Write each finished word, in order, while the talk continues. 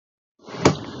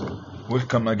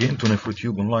Welcome again to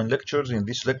NephroTube online lectures. In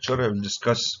this lecture, I will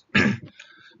discuss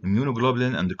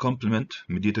immunoglobulin and the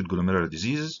complement-mediated glomerular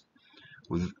diseases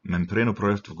with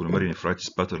membranoproliferative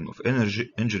glomerulonephritis pattern of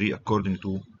injury according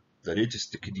to the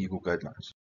latest KDIGO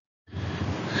guidelines.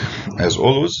 As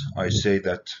always, I say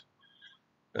that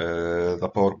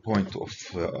the PowerPoint of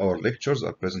our lectures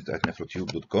are present at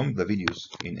nephrotube.com. The videos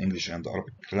in English and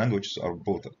Arabic languages are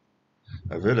both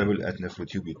available at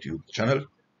NephroTube YouTube channel,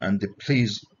 and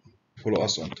please follow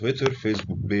us on Twitter,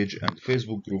 Facebook page, and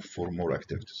Facebook group for more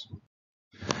activities.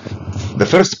 The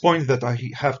first point that I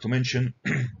have to mention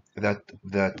that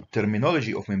the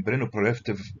terminology of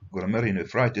membranoproliferative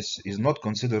glomerulonephritis is not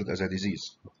considered as a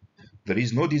disease. There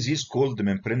is no disease called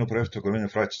membranoproliferative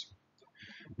glomerulonephritis.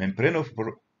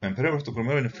 Membranoproliferative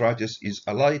glomerulonephritis is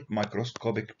a light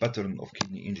microscopic pattern of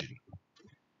kidney injury.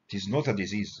 It is not a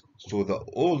disease. So the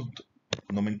old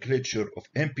nomenclature of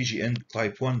MPGN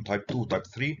type 1, type 2, type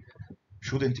 3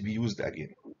 shouldn't be used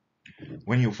again.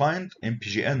 When you find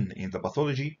MPGN in the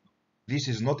pathology, this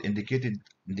is not indicating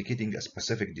a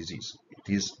specific disease. It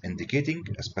is indicating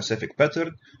a specific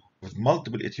pattern with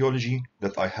multiple etiology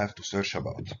that I have to search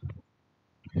about.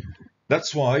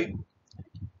 That's why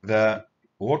the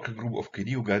work group of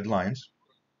KDIGO guidelines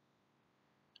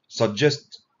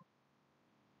suggested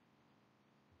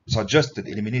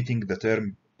eliminating the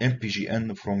term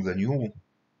MPGN from the new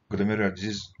glomerular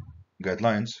disease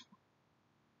guidelines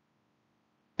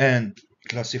and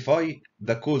classify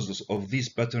the causes of this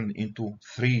pattern into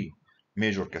three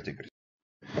major categories.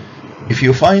 If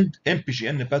you find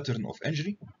MPGN pattern of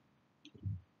injury,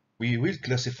 we will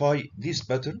classify this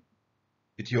pattern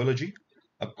etiology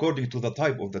according to the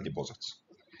type of the deposits.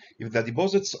 If the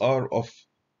deposits are of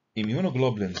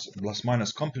immunoglobulins plus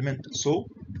minus complement, so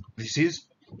this is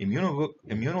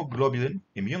immunoglobulin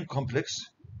immune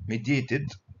complex mediated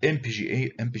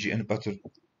MPGN pattern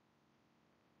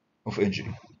of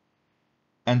injury.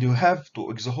 And you have to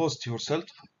exhaust yourself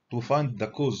to find the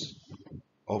cause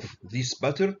of this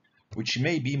pattern, which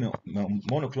may be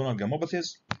monoclonal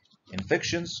gammopathies,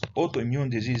 infections,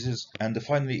 autoimmune diseases, and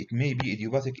finally it may be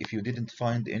idiopathic if you didn't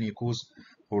find any cause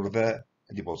for the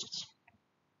deposits.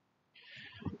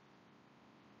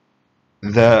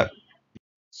 The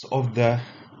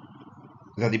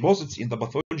deposits in the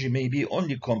pathology may be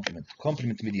only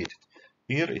complement mediated.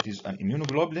 Here it is an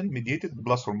immunoglobulin mediated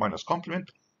plus or minus complement.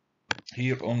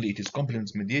 Here only it is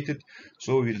complement mediated,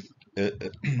 so we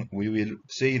will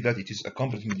say that it is a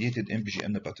complement mediated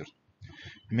MPGN pattern.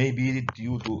 Maybe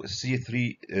due to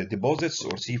C3 deposits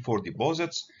or C4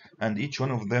 deposits, and each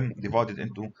one of them divided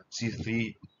into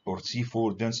C3 or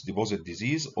C4 dense deposit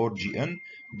disease or GN.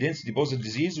 Dense deposit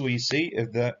disease, we say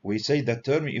that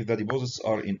term if the deposits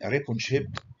are in a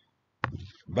ribbon-shaped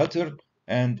pattern,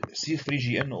 and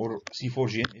C3GN or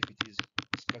C4GN if it is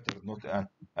scattered, not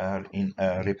in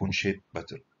a ribbon-shaped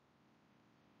pattern.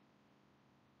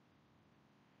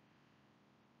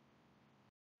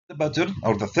 The pattern,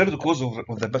 or the third cause of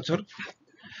the pattern,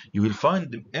 you will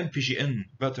find the MPGN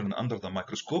pattern under the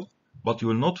microscope, but you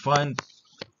will not find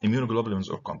immunoglobulins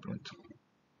or complement.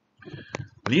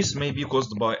 This may be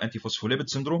caused by antiphospholipid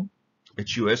syndrome,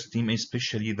 HUS,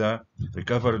 especially the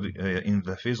recovery in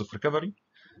the phase of recovery,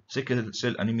 sickle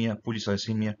cell anemia,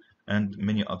 polycythemia, and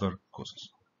many other causes.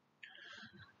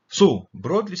 So,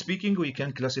 broadly speaking, we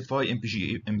can classify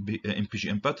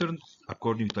MPGN pattern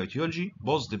according to etiology: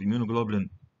 positive immunoglobulin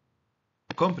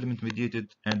complement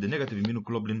mediated and the negative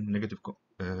immunoglobulin negative.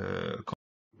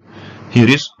 Here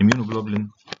is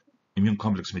immunoglobulin immune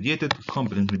complex mediated,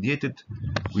 complement mediated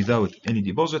without any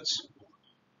deposits.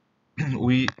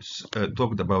 We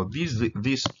talked about these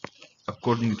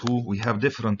according to we have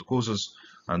different causes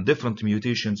and different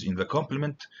mutations in the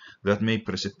complement that may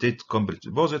precipitate complement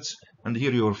deposits, and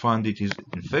here you will find it is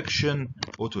infection,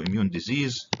 autoimmune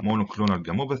disease, monoclonal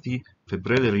gammopathy,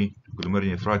 fibrillary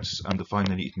glomerulonephritis, and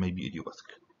finally it may be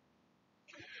idiopathic.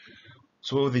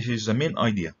 So this is the main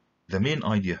idea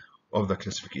of the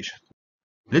classification.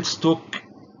 Let's talk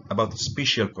about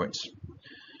special points.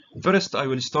 First, I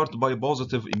will start by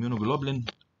positive immunoglobulin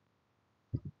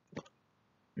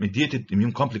mediated,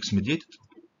 immune complex mediated.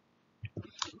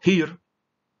 Here,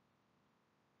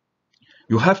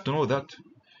 you have to know that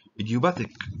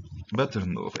idiopathic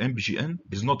pattern of MPGN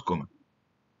is not common.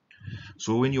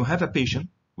 So when you have a patient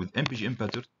with MPGN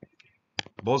pattern,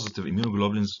 positive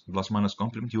immunoglobulins plus minus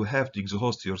complement, you have to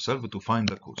exhaust yourself to find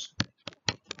the cause.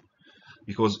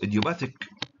 Because idiopathic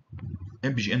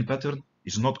MPGN pattern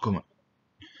is not common.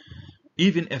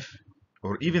 Even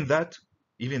that,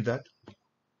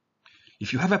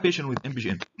 if you have a patient with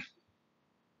MPGN,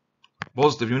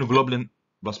 positive immunoglobulin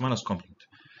plus minus complement,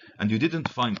 and you didn't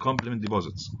find complement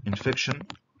deposits, infection,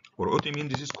 or autoimmune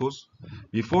disease cause,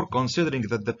 before considering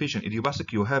that the patient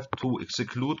idiopathic, you have to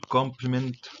exclude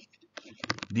complement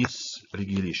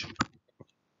dysregulation.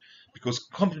 Because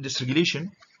complement dysregulation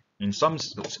in some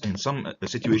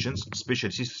situations, especially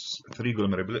C3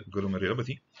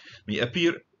 glomerulopathy, may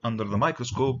appear under the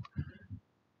microscope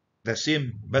the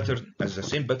same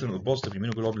pattern of positive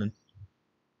immunoglobulin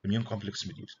immune complex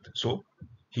mediated. So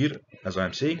here, as I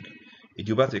am saying,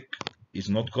 idiopathic is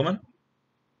not common.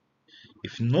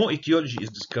 If no etiology is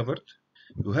discovered,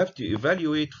 you have to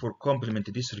evaluate for complement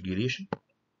dysregulation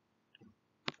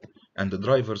and the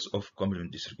drivers of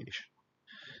complement dysregulation.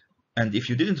 And if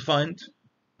you didn't find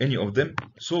any of them,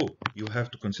 so you have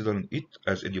to consider it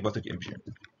as idiopathic MPGN.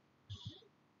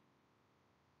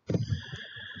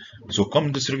 So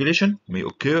complement dysregulation may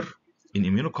occur in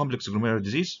immunocomplex glomerular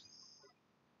disease.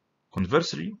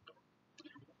 Conversely,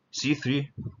 C3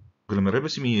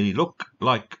 glomerulopathy may look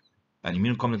like an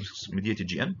immunocomplex mediated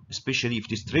GN, especially if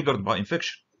it is triggered by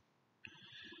infection.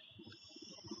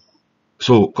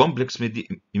 So complement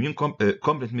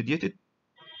mediated,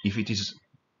 if it is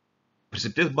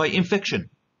precipitated by infection,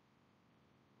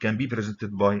 can be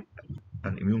presented by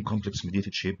an immune complex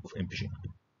mediated shape of MPGN.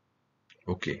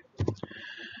 Okay.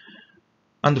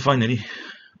 And finally,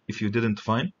 if you didn't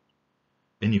find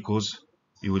any cause,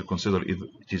 you will consider if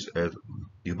it is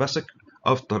idiopathic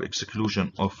after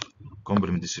exclusion of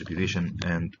complement dysregulation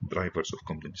and drivers of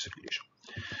complement dysregulation.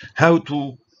 How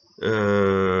to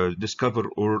discover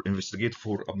or investigate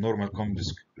for abnormal complement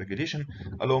dysregulation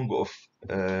along of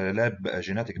lab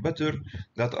genetic pattern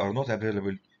that are not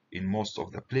available in most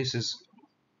of the places,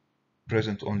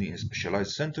 present only in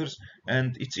specialized centers,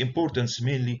 and its importance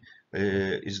mainly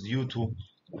is due to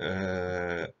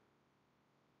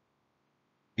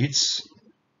its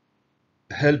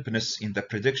helpness in the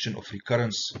prediction of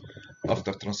recurrence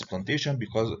after transplantation,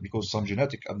 because some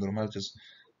genetic abnormalities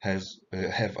have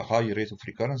a high rate of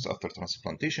recurrence after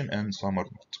transplantation and some are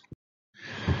not.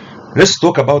 Let's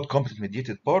talk about complement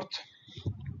mediated part.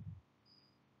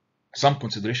 Some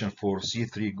consideration for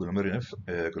C3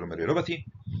 glomerulopathy.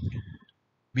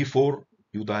 Before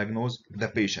you diagnose the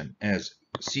patient as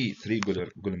C3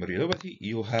 glomerulopathy,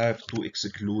 you have to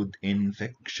exclude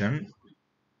infection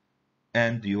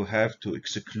and you have to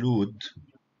exclude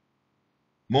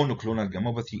monoclonal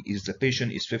gammopathy if the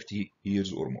patient is 50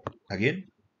 years or more.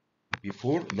 Again,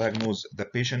 before diagnose the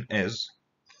patient as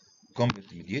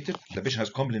complement mediated, the patient has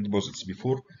complement deposits.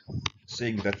 Before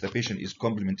saying that the patient is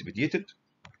complement mediated,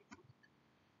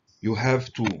 you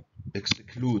have to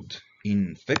exclude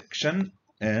infection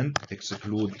and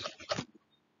exclude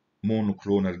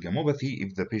monoclonal gammopathy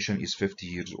if the patient is 50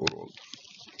 years or old.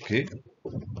 Okay.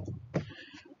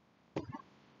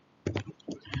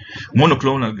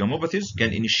 Monoclonal gammopathies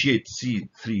can initiate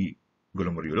C3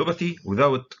 glomerulopathy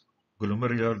without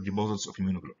glomerular deposits of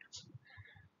immunoglobulins.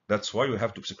 That's why we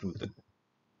have to exclude them.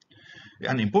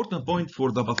 An important point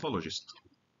for the pathologist.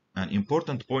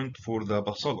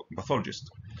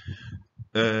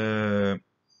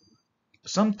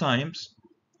 Sometimes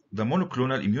the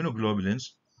monoclonal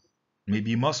immunoglobulins may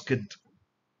be masked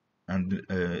and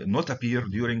not appear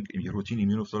during routine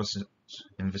immunofluorescence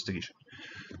investigation.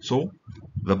 So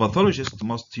the pathologist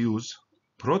must use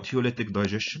proteolytic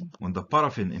digestion on the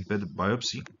paraffin embedded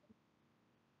biopsy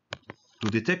to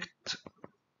detect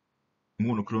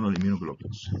monoclonal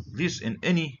immunoglobulins. This in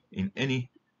any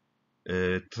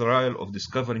trial of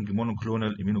discovering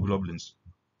monoclonal immunoglobulins,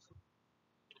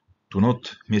 to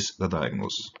not miss the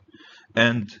diagnosis.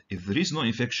 And if there is no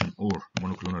infection or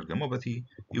monoclonal gammopathy,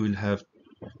 you will have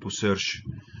to search.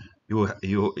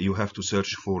 You have to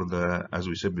search for the, as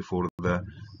we said before, the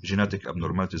genetic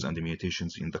abnormalities and the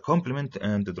mutations in the complement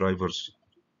and the drivers,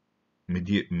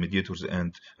 mediators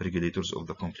and regulators of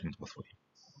the complement pathway.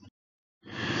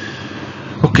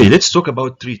 Okay, let's talk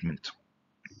about treatment.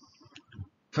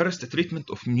 First, treatment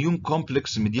of immune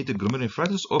complex mediated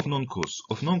glomerulonephritis of known cause.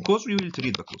 Of known cause, we will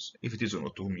treat the cause. If it is an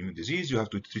autoimmune disease, you have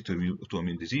to treat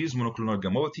autoimmune disease. Monoclonal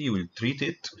gammopathy, you will treat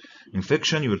it.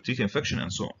 Infection, you will treat infection,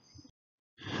 and so on.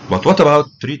 But what about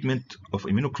treatment of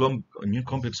immune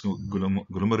complex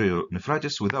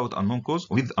glomerulonephritis without unknown cause?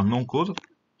 With unknown cause,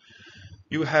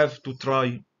 you have to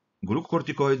try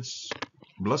glucocorticoids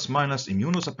plus minus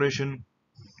immunosuppression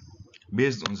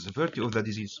based on the severity of the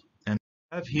disease. And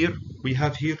we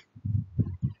have here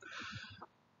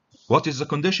what is the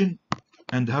condition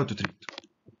and how to treat.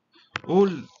 All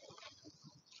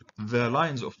the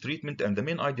lines of treatment and the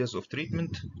main ideas of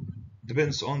treatment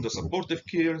depends on the supportive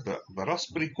care, the RAS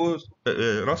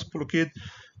blockade,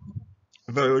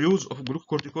 the use of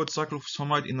glucocorticoid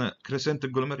cyclophosphamide in a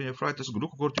crescentic glomerulonephritis,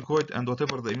 glucocorticoid and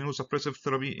whatever the immunosuppressive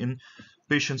therapy in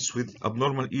patients with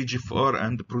abnormal EGFR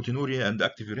and proteinuria and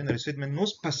active urinary sediment. No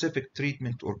specific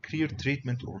treatment or clear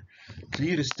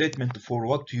statement for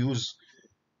what to use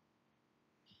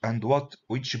and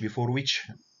which before which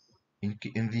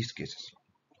in these cases.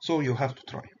 So you have to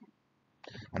try.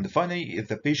 And finally, if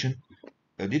the patient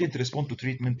didn't respond to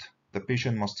treatment, the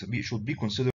patient should be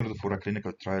considered for a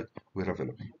clinical trial where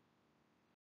available.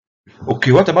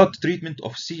 Okay, what about treatment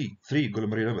of C3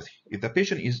 glomerulopathy? If the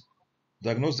patient is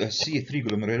diagnosed as C3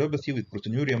 glomerulopathy with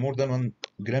proteinuria more than 1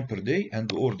 gram per day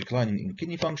and or declining in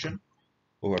kidney function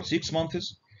over 6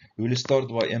 months, we will start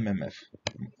by MMF,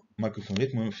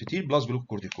 mycophenolate mofetil plus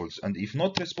glucocorticoids, and if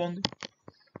not responding,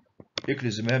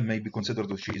 eculizumab may be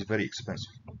considered, which is very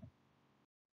expensive.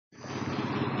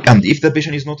 And if the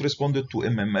patient is not responded to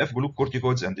MMF,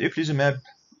 glucocorticoids, and eculizumab,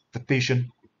 the patient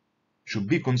should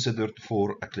be considered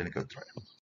for a clinical trial.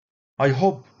 I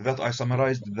hope that I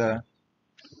summarized the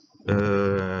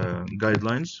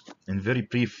guidelines in very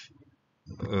brief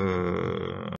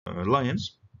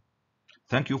lines.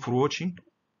 Thank you for watching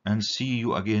and see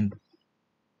you again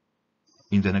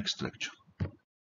in the next lecture.